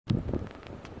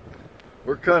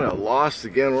We're kind of lost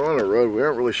again. We're on a road. We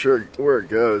aren't really sure where it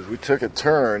goes. We took a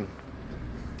turn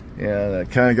and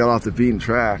kind of got off the beaten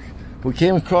track. We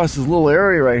came across this little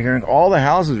area right here, and all the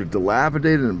houses are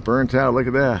dilapidated and burnt out. Look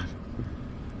at that.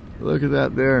 Look at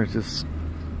that there. Just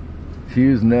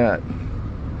Hughes Net.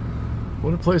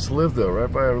 What a place to live, though,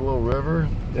 right by a little river.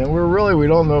 And we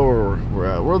don't know where we're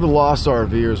at. We're the Lost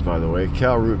RVers, by the way.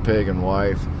 Cal, Root, Peg, and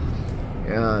wife.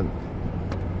 And,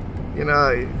 you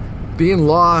know, being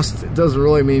lost, it doesn't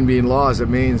really mean being lost. It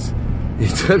means you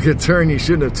took a turn you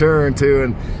shouldn't have turned to.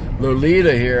 And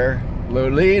Lolita here,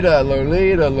 Lolita,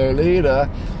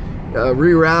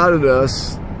 rerouted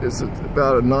us. It's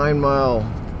about a 9-mile,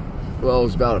 well, it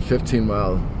was about a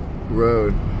 15-mile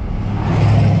road.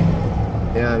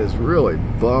 And it's really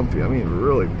bumpy. I mean,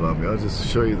 really bumpy. I'll just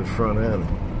show you the front end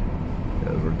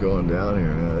as we're going down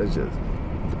here. It's just,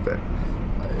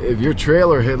 if your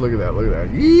trailer hit, look at that,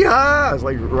 Yeehaw! It's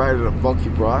like riding a funky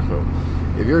Bronco.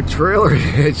 If your trailer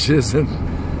hitches and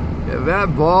if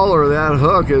that ball or that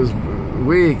hook is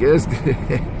weak, it's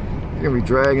you're gonna be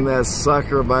dragging that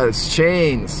sucker by its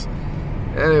chains.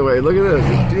 Anyway, look at this.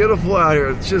 It's beautiful out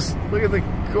here. It's just, look at the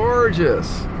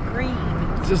gorgeous green.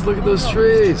 Just look at those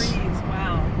trees.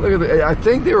 Wow. Look at the, I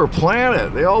think they were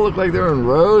planted. They all look like they're in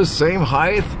rows, same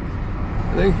height.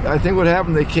 I think what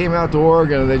happened, they came out to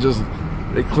Oregon and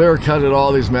they clear cutted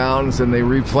all these mountains and they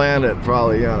replanted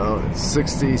probably, you know,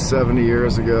 60, 70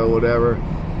 years ago, whatever.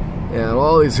 And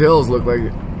all these hills look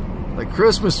like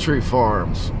Christmas tree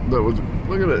farms. Look at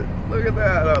it. Look at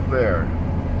that up there.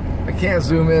 I can't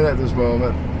zoom in at this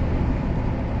moment.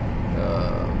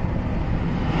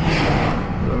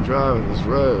 I'm driving this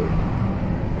road.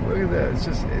 Look at that.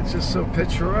 It's just so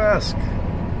picturesque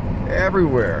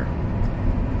everywhere.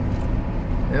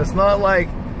 And it's not like,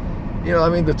 you know, I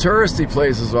mean, the touristy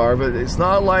places are, but it's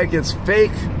not like it's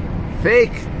fake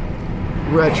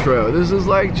retro. This is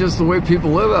like just the way people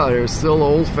live out here. It's still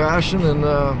old-fashioned and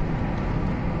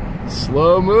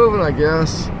slow moving, I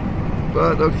guess.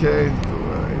 But okay,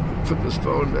 put this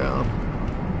phone down.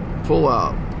 Pull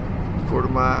out, quarter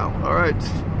mile. All right,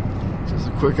 just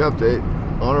a quick update.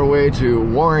 On our way to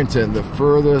Warrenton, the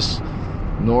furthest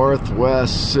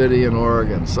northwest city in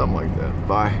Oregon, something like that.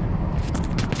 Bye.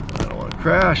 I don't want to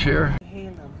crash here.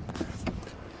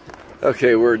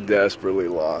 Okay, we're desperately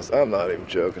lost. I'm not even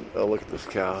joking. Oh, look at this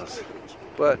cows.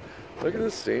 But look at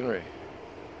this scenery.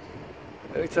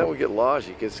 Anytime we get lost,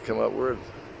 you get to come up. We're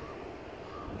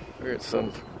at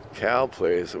some cow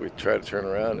place that we try to turn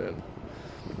around in.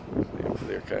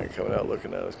 They're kind of coming out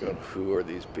looking at us going, who are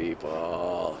these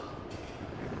people?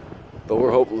 But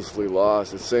we're hopelessly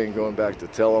lost. It's saying going back to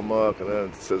Tillamook, and then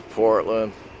it says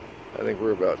Portland. I think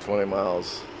we're about 20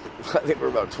 miles. I think we're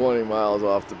about 20 miles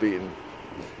off the beaten.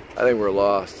 I think we're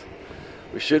lost.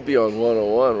 We should be on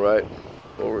 101 right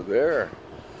over there,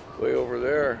 way over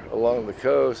there along the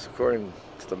coast, according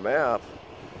to the map.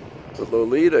 But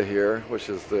Lolita here, which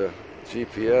is the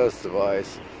GPS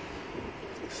device,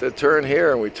 said turn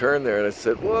here, and we turned there, and it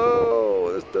said,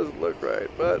 whoa, this doesn't look right.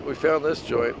 But we found this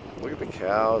joint. Look at the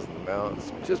cows and the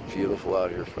mountains. Just beautiful out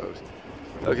here, folks.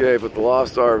 Okay, but the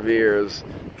Lost RVers,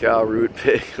 Cal, Root,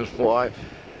 Pig, and wife,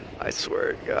 I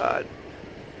swear to God,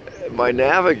 my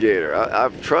navigator,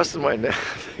 I've trusted my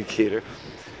navigator,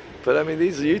 but I mean,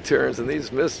 these U-turns and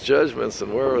these misjudgments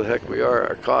and wherever the heck we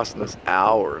are costing us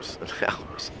hours and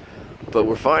hours. But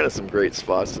we're finding some great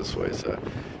spots this way. So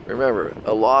remember,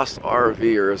 a lost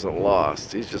RVer isn't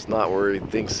lost. He's just not where he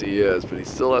thinks he is, but he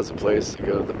still has a place to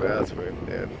go to the bathroom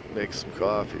and make some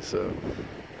coffee. So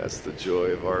that's the joy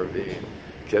of RVing.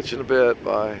 Catch you in a bit.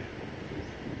 Bye.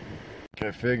 I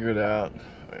figured out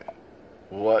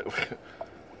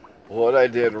what I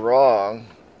did wrong.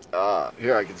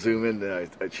 Here I can zoom in there.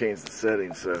 I changed the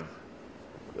settings, so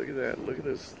look at that. Look at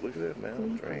this. Look at that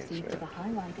mountain range,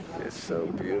 man. It's so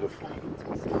beautiful.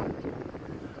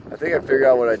 I think I figured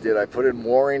out what I did. I put in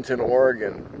Warrenton,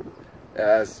 Oregon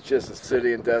as just a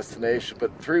city and destination,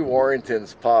 but 3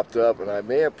 Warrentons popped up, and I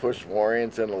may have pushed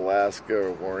Warrenton, Alaska,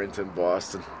 or Warrenton,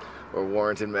 Boston, or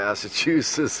Warrenton,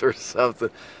 Massachusetts, or something.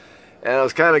 And I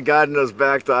was kind of guiding us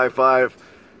back to I-5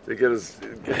 to get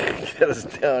us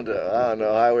down to, I don't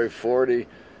know, Highway 40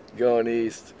 going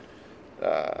east.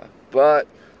 But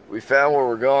we found where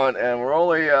we're going, and we're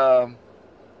only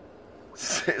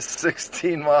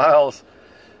 16 miles.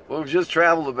 Well, we've just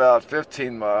traveled about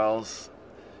 15 miles,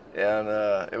 and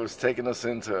it was taking us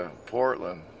into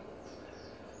Portland.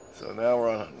 So now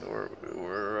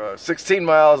we're 16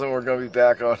 miles, and we're going to be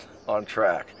back on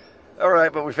track. All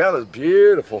right, but we found this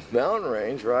beautiful mountain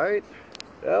range, right?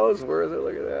 That was worth it.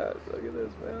 Look at that. Look at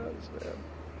those mountains, man.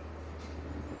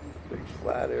 Big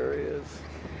flat areas.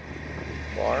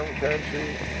 farm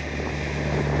country.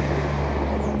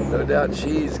 No doubt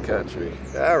cheese country.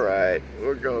 Alright,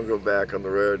 we're gonna go back on the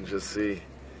road and just see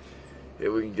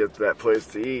if we can get to that place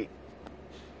to eat.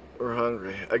 We're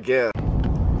hungry again.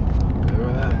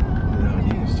 Alright, now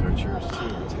you can start yours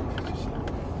too.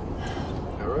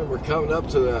 Alright, we're coming up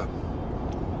to that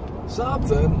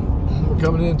something. We're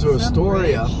coming into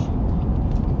Astoria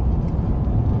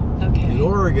in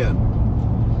Oregon.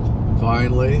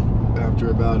 Finally, after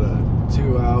about a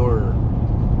 2-hour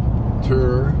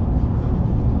tour.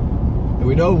 And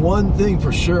we know one thing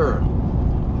for sure.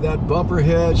 That bumper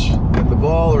hitch and the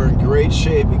ball are in great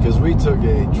shape because we took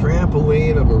a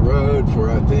trampoline of a road for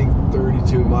I think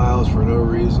 32 miles for no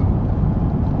reason.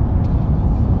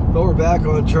 But we're back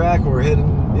on track and we're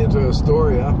heading into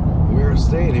Astoria. We aren't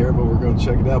staying here, but we're going to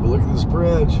check it out. But look at this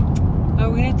bridge. Oh,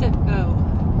 we need to go.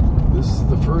 This is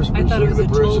the first bridge. Look at the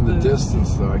bridge in the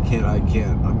distance, though. I can't.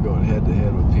 I'm going head to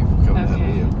head with people coming at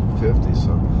me at 50.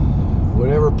 So,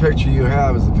 whatever picture you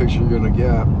have is the picture you're going to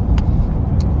get.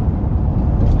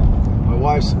 My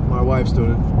wife's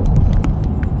doing it.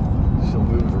 She'll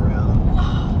move it around,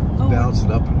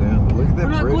 bouncing up and down. But look at that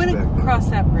bridge back there. We're not going to cross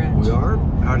that bridge. We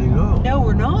aren't? How do you know? No,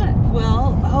 we're not.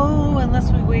 Well,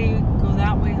 unless we go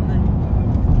that way and then.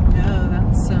 No,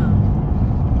 that's.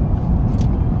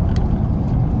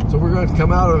 So we're going to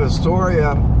come out of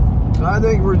Astoria. I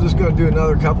think we're just going to do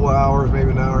another couple of hours,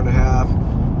 maybe an hour and a half,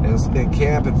 and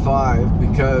camp at 5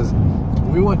 because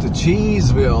we went to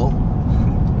Cheeseville.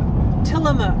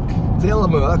 Tillamook.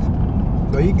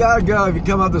 So you gotta go if you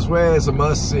come out this way. It's a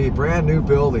must-see. Brand new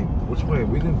building. Which way?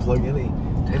 We didn't plug any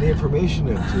information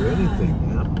into anything.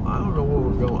 I don't know where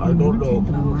we're going. I don't know.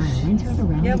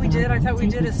 Yeah, we did. I thought we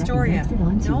did Astoria.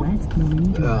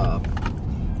 No.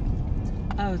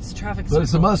 Oh, it's a traffic circle. But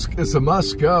it's a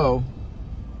must go.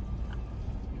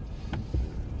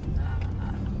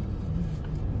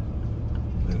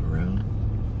 And around.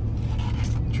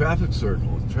 Traffic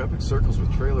circles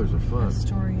with trailers are fun.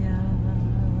 Astoria.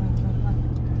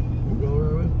 We'll go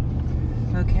over it.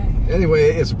 Okay.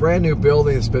 Anyway, it's a brand new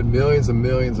building. It's spent millions and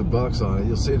millions of bucks on it.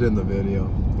 You'll see it in the video,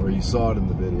 or you saw it in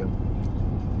the video.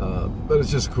 But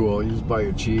it's just cool. You just buy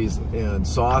your cheese and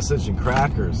sausage and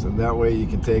crackers, and that way you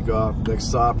can take off next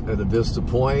stop at a Vista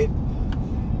Point.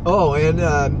 Oh, and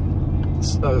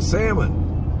salmon,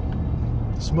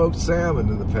 smoked salmon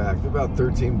in the pack. They're about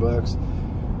 13 bucks.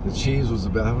 The cheese was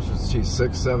about, how much was the cheese?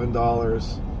 $6, $7.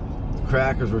 The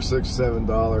crackers were $6,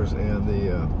 $7, and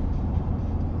the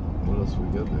what else we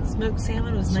got there? Smoked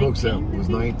salmon was 19. Smoked salmon was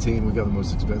 19. We got the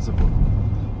most expensive one.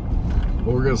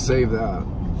 But we're gonna save that.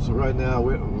 So right now,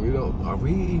 we don't. Are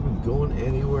we even going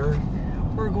anywhere?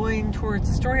 We're going towards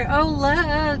Astoria. Oh,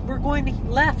 we're going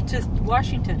left to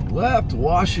Washington. Left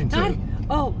Washington.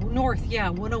 North. Yeah,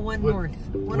 101 north.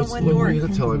 101 what's north. Lolita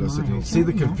telling us? You see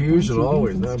the confusion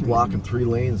always. Now I'm blocking 3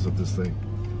 lanes with this thing.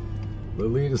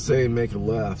 Lolita's saying make a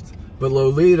left, but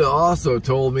Lolita also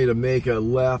told me to make a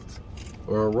left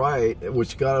or a right,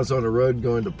 which got us on the road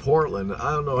going to Portland.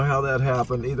 I don't know how that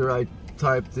happened. Either I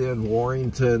typed in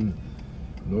Warrington,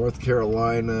 North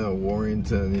Carolina,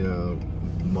 Warrington,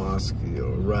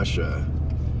 Moscow, Russia.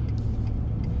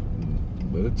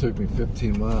 But it took me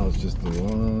 15 miles just the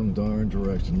wrong darn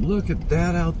direction. Look at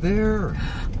that out there.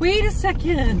 Wait a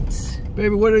second.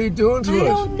 Baby, what are you doing to us? I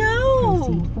don't know.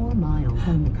 Proceed 4 miles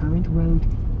on the current road.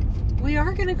 We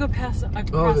are going to go past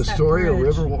across the Astoria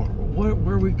bridge. River.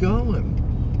 Where are we going?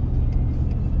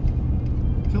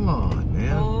 Come on,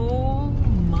 man. Oh,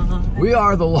 my. We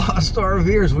are the lost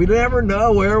RVers. We never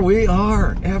know where we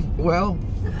are. Well,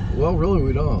 really,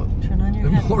 we don't. Turn on your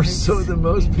headlights. More so than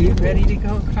most people. Ready to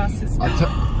go across this.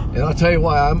 And I'll tell you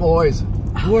why. I'm always,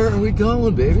 where are we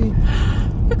going, baby?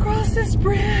 Across this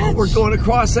bridge. Oh, we're going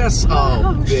across that.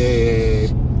 Oh,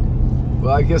 babe.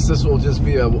 Well, I guess this will just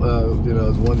be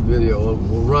one video.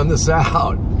 We'll run this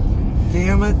out.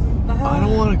 Damn it. I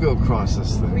don't want to go across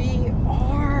this thing. We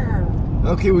are.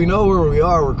 Okay, we know where we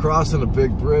are. We're crossing a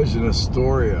big bridge in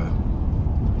Astoria.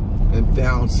 And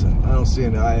bouncing.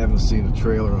 I haven't seen a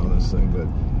trailer on this thing, but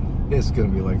it's going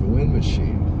to be like a wind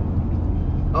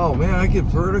machine. Oh, man, I get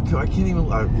vertigo. I can't even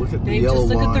look at the yellow line.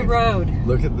 Just look at the road.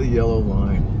 Look at the yellow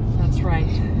line. That's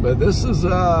right. But this is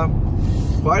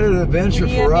quite an adventure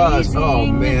for us. Oh,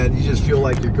 man, you just feel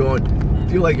like you're going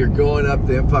up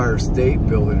the Empire State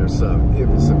Building or something. Give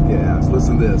me some gas.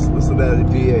 Listen to this. Listen to that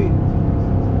V8.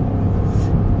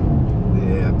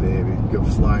 Yeah, baby, go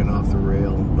flying off the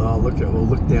rail. Oh, look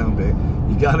down, babe.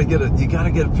 You gotta get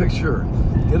a picture.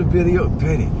 Get a video,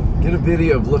 Penny. Get a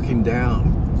video of looking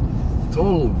down.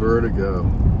 Total vertigo.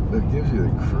 That gives you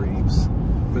the creeps.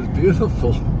 But it's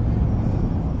beautiful.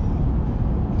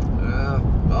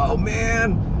 Oh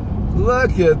man,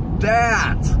 look at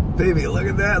that, baby! Look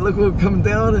at that! Look what we're coming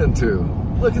down into.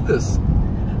 Look at this.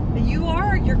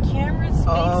 Your camera's facing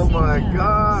Oh my us.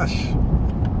 gosh!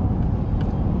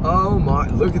 Oh my!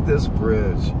 Look at this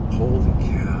bridge. Holy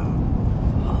cow!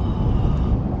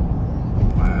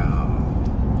 Wow.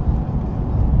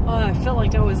 Oh, I felt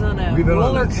like I was on a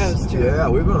roller coaster. Yeah,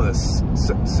 we've been on a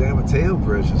San Mateo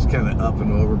bridge. It's kind of up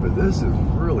and over, but this is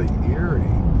really eerie.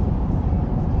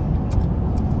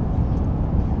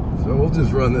 So we'll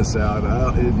just run this out.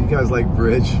 If you guys like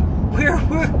bridge,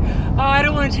 I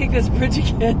don't want to take this bridge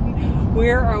again.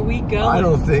 Where are we going? I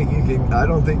don't think you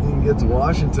can get to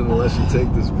Washington unless you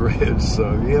take this bridge.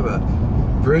 So if you have a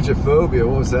bridgeophobia,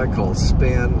 what was that called?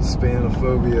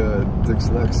 Spanophobia,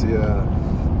 dyslexia,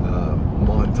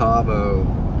 Montalvo,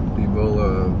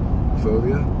 Ebola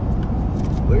phobia.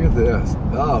 Look at this.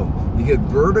 Oh, you get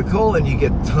vertical and you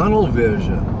get tunnel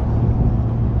vision.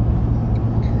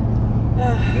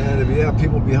 And if you have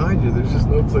people behind you, there's just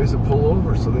no place to pull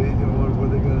over. So what are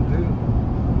they going to do?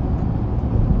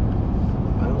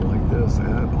 I don't like this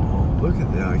at all. Look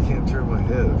at that. I can't turn my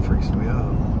head. It freaks me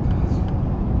out.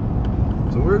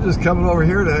 So we're just coming over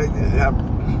here to have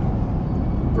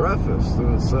breakfast.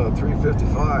 And it's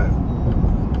 3:55.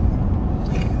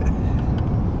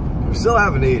 We still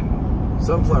haven't eaten.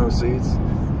 Sunflower seeds.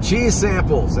 Cheese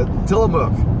samples at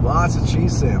Tillamook. Lots of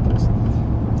cheese samples.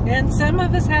 And some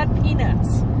of us had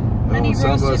peanuts. Honey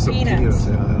roasted peanuts.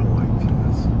 Yeah, I don't like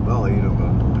peanuts. I'll eat them, but I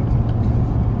don't like them.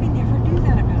 We never do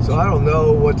that about So I don't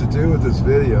know what to do with this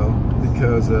video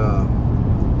because,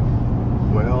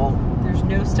 well... There's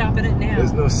no stopping it now.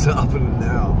 There's no stopping it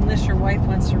now. Unless your wife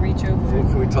wants to reach over. What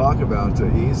can we talk about to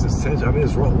ease this tension? I mean,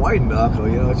 it's white knuckle,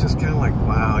 it's just kind of like,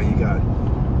 wow, you got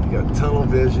tunnel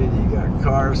vision, you got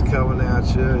cars coming at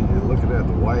you, you're looking at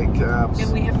the white caps.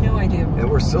 And we have no idea. And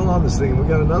we're still on this thing. We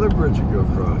got another bridge to go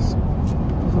across.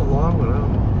 It's a long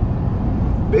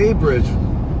one. Bay Bridge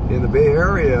in the Bay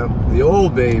Area, the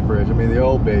old Bay Bridge, the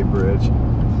old Bay Bridge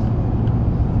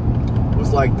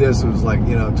was like this. It was like,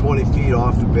 20 feet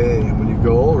off the bay. And when you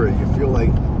go over it, you feel like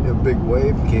a big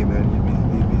wave came in, you'd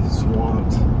be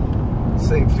swamped.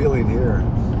 Same feeling here.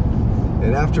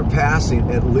 And after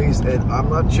passing, at least, and I'm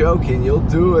not joking, you'll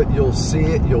do it, you'll see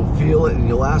it, you'll feel it, and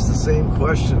you'll ask the same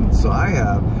questions I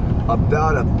have.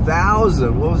 About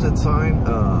 1,000, what was that sign?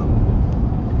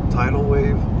 Tidal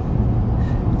wave?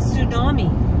 Tsunami.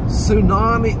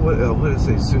 Tsunami, what did it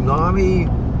say? Tsunami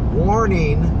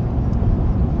warning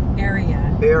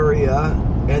area,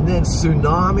 and then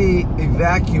tsunami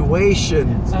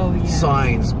evacuation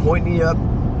signs pointing you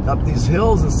up these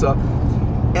hills and stuff.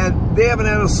 And they haven't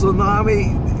had a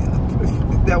tsunami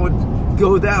that would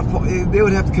go that far. They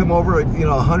would have to come over,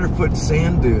 100-foot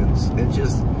sand dunes, and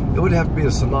it would have to be a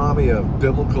tsunami of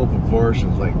biblical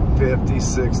proportions, like 50,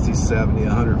 60, 70,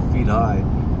 100 feet high.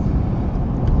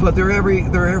 But they're every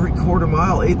quarter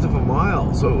mile, eighth of a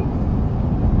mile. So,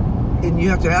 and you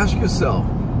have to ask yourself,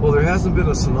 well, there hasn't been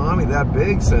a tsunami that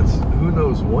big since who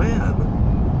knows when,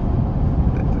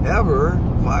 ever,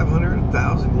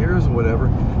 500,000 years or whatever.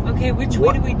 Okay, which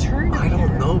way do we turn? I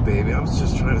don't know, baby. I was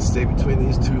just trying to stay between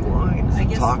these two lines.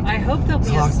 I hope there'll be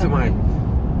talk to my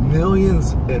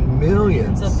millions and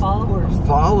millions of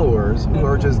followers who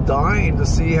are just dying to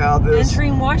see how this...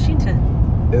 Entering Washington.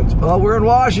 Oh, we're in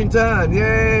Washington.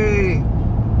 Yay!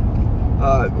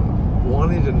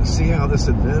 Wanting to see how this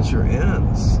adventure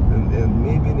ends. And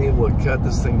me being able to cut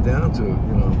this thing down to,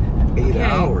 8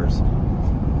 hours.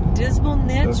 Dismal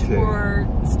niche or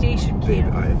station camp? Baby,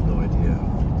 I have no idea.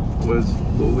 What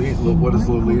is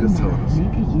Lolita telling us?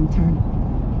 Make a U-turn.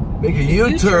 Make a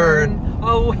U-turn?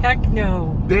 Oh, heck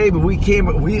no. Baby, we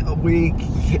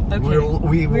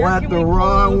went the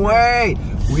wrong way.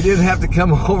 We didn't have to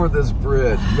come over this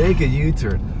bridge. Make a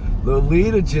U-turn.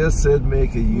 Lolita just said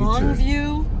make a U-turn.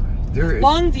 Longview?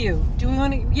 Longview. Do we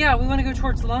want to? Yeah, we want to go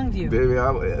towards Longview. Baby,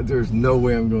 there's no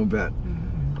way I'm going back.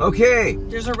 Okay.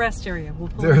 There's a rest area.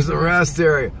 There's a rest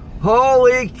area.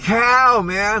 Holy cow,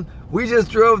 man. We just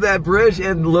drove that bridge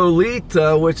and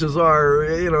Lolita, which is our,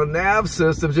 nav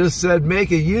system, just said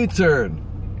make a U-turn.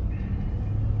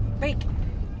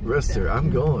 Rest area. I'm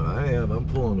going. I'm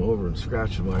pulling over and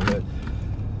scratching my head.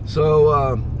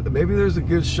 So, maybe there's a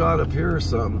good shot up here or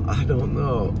something. I don't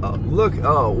know. Look.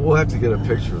 Oh, we'll have to get a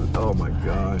picture. Oh, my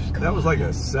gosh. That was like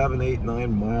a 7, 8,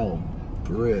 9 mile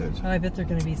bridge. I bet they're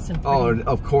going to be some. Oh, and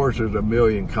of course there's a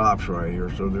million cops right here,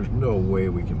 so there's no way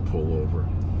we can pull over.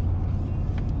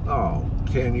 Oh,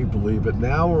 can you believe it?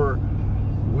 Now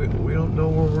we don't know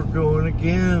where we're going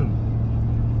again.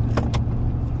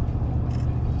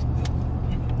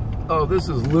 Oh, this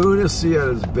is lunacy at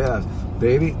its best,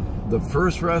 baby. the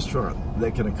first restaurant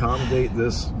that can accommodate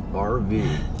this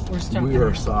RV, we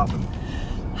are stopping.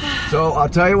 So I'll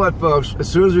tell you what, folks, as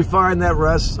soon as we find that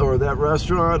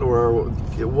restaurant or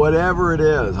whatever it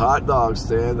is, hot dog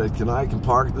stand that I can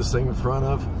park this thing in front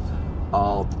of,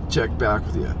 I'll check back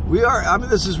with you. I mean,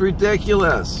 this is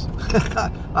ridiculous.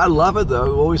 I love it though.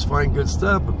 We always find good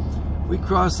stuff. But we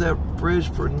crossed that bridge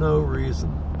for no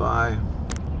reason. Bye.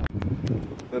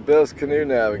 The best canoe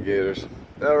navigators.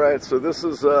 All right, so this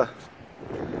is we're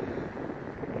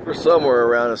somewhere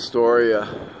around Astoria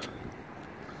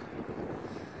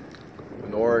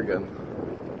in Oregon.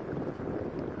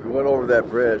 We went over that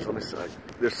bridge. Let me see.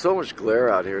 There's so much glare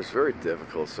out here. It's very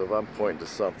difficult. So if I'm pointing to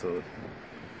something,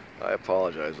 I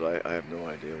apologize. I have no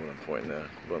idea what I'm pointing at,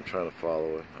 but I'm trying to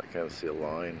follow it. I kind of see a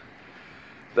line.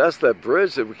 That's that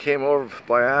bridge that we came over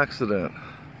by accident.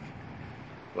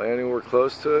 Landing, we're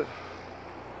close to it.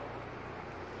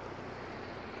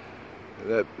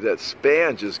 That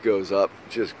span just goes up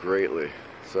just greatly.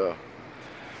 So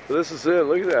this is it.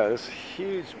 Look at that. It's a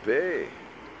huge bay.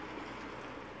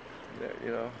 Yeah,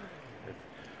 you know.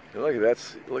 Look at that.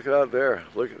 Look out there.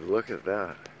 Look at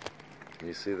that. Can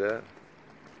you see that?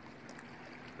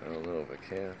 I don't know if I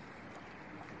can.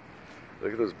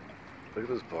 Look at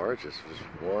those barges.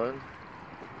 There's 1,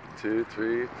 2,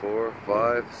 3, 4,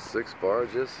 5, 6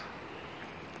 barges.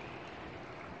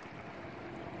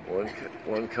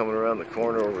 One coming around the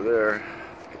corner over there.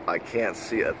 I can't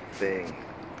see a thing.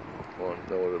 I won't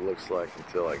know what it looks like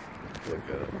until I look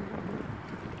at it.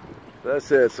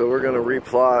 That's it. So we're going to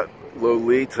replot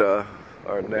Lolita,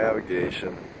 our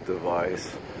navigation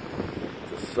device,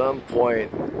 to some point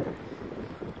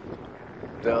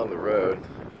down the road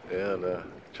and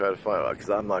try to find out, because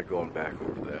I'm not going back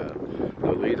over that.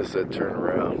 Lolita said turn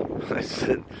around. I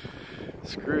said,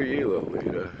 screw you,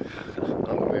 Lolita.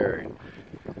 I'm married.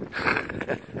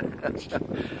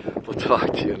 We'll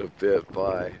talk to you in a bit.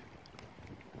 Bye.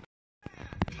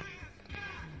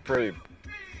 Pretty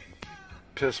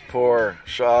piss poor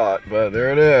shot, but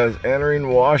there it is, entering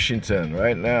Washington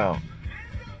right now.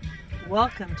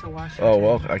 Welcome to Washington. Oh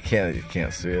well, you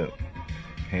can't see it.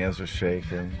 Hands are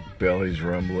shaking, belly's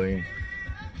rumbling.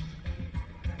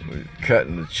 We're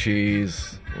cutting the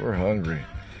cheese. We're hungry.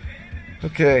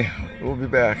 Okay, we'll be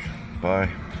back. Bye.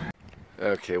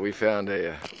 Okay, we found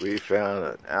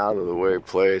an out-of-the-way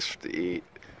place to eat.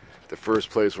 The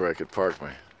first place where I could park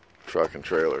my truck and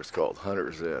trailer. It's called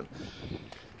Hunter's Inn.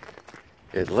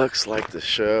 It looks like the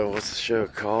show. What's the show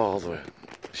called?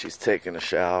 She's taking a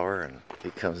shower and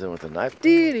he comes in with a knife.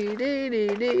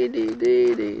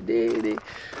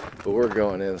 But we're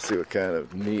going in to see what kind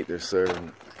of meat they're serving.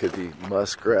 It could be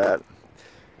muskrat.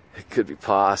 It could be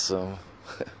possum.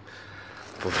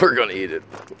 But we're going to eat it.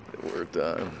 We're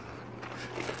done.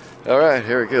 All right,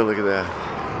 here we go. Look at that.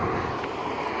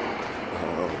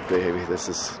 Oh, baby, this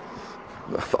is...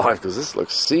 I thought, because this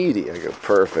looks seedy. I go,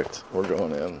 perfect. We're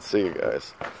going in. See you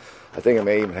guys. I think I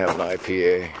may even have an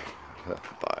IPA.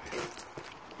 Bye.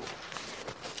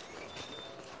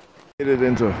 Made it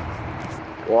into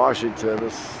Washington.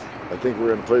 I think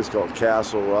we're in a place called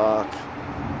Castle Rock.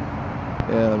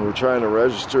 And we're trying to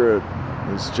register at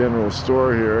this general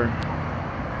store here.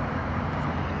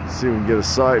 See if we can get a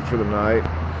site for the night.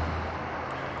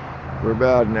 We're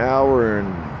about an hour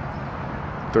and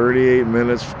 38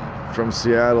 minutes from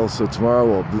Seattle, so tomorrow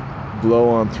we'll blow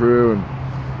on through and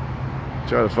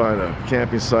try to find a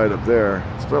camping site up there.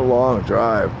 It's been a long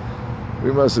drive.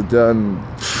 We must have done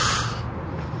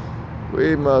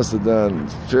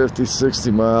 50,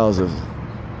 60 miles of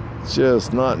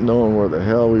just not knowing where the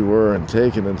hell we were and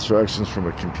taking instructions from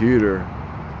a computer.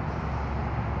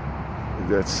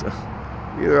 That's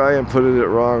either I inputted it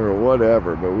wrong or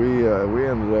whatever, but we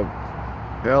ended up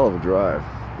hell of a drive.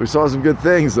 We saw some good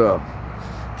things though.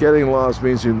 Getting lost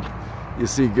means you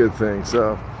see good things.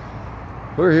 So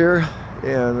we're here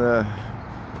and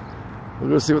we'll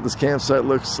go see what this campsite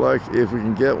looks like if we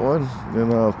can get one.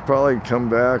 And I'll probably come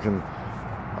back and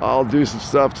I'll do some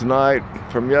stuff tonight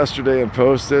from yesterday and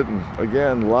post it. And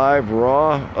again, live,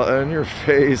 raw, in your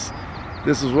face.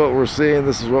 This is what we're seeing.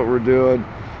 This is what we're doing.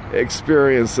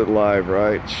 Experience it live,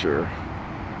 right? Sure.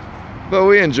 But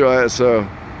we enjoy it, so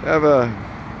have a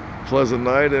pleasant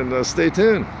night and stay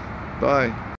tuned.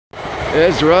 Bye.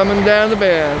 It's rumming down the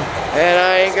bend, and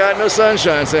I ain't got no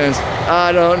sunshine since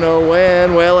I don't know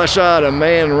when. Well, I shot a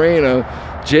man in Reno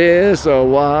just to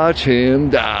watch him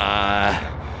die.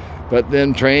 But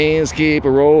then trains keep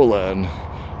a-rolling.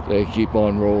 They keep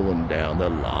on rolling down the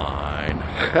line.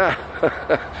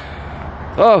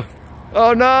 Oh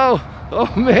no! Oh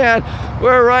man,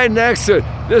 we're right next to it.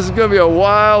 This is gonna be a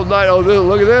wild night. Oh,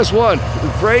 look at this one.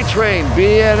 The freight train,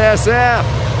 BNSF.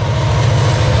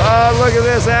 Oh, look at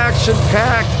this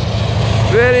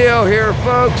action-packed video here,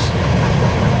 folks.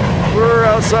 We're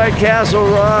outside Castle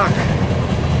Rock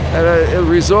at a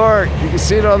resort. You can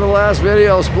see it on the last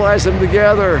video. I'll splice them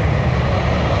together.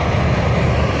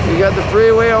 You got the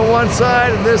freeway on one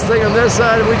side and this thing on this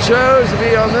side, and we chose to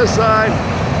be on this side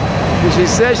because she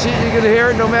says you can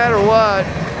hear it no matter what.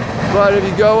 But if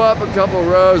you go up a couple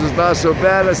rows, it's not so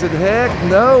bad. I said, heck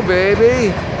no,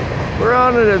 baby. We're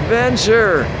on an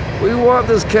adventure. We want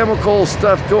this chemical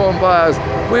stuff going by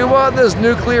us. We want this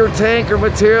nuclear tanker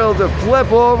material to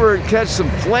flip over and catch some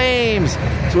flames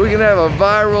so we can have a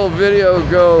viral video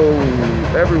go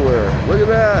everywhere. Look at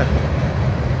that.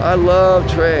 I love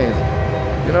trains.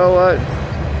 You know what?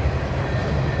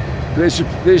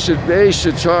 They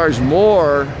should charge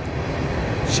more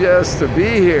just to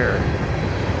be here.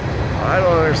 I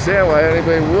don't understand why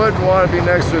anybody wouldn't want to be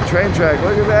next to a train track.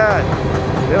 Look at that.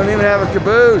 They don't even have a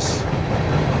caboose.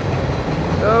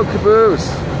 No caboose.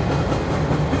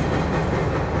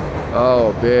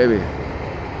 Oh, baby.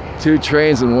 2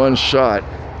 trains in one shot.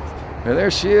 And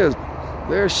there she is.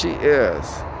 There she is.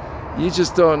 You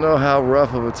just don't know how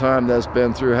rough of a time that's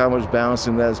been through, how much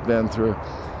bouncing that's been through.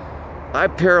 I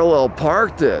parallel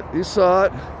parked it. You saw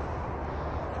it?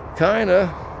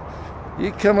 Kinda.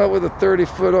 You come up with a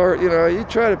 30-foot, or you know, you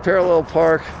try to parallel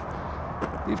park.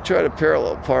 You've tried to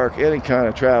parallel park any kind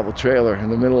of travel trailer in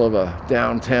the middle of a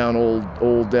downtown,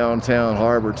 old downtown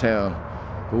harbor town.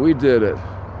 But we did it.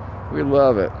 We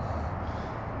love it.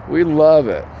 We love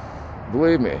it.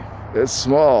 Believe me, it's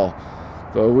small,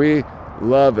 but we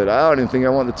love it. I don't even think I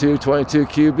want the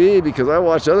 222 QB because I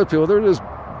watch other people, they're just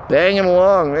banging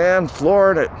along, man,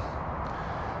 flooring it.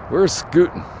 We're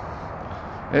scooting.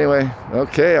 Anyway,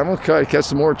 okay, I'm gonna try to catch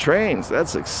some more trains.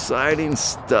 That's exciting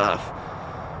stuff.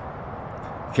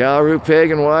 Cal Root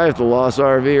Pagan Wife, the Lost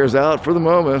RVer's out for the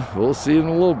moment. We'll see you in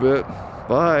a little bit.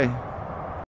 Bye.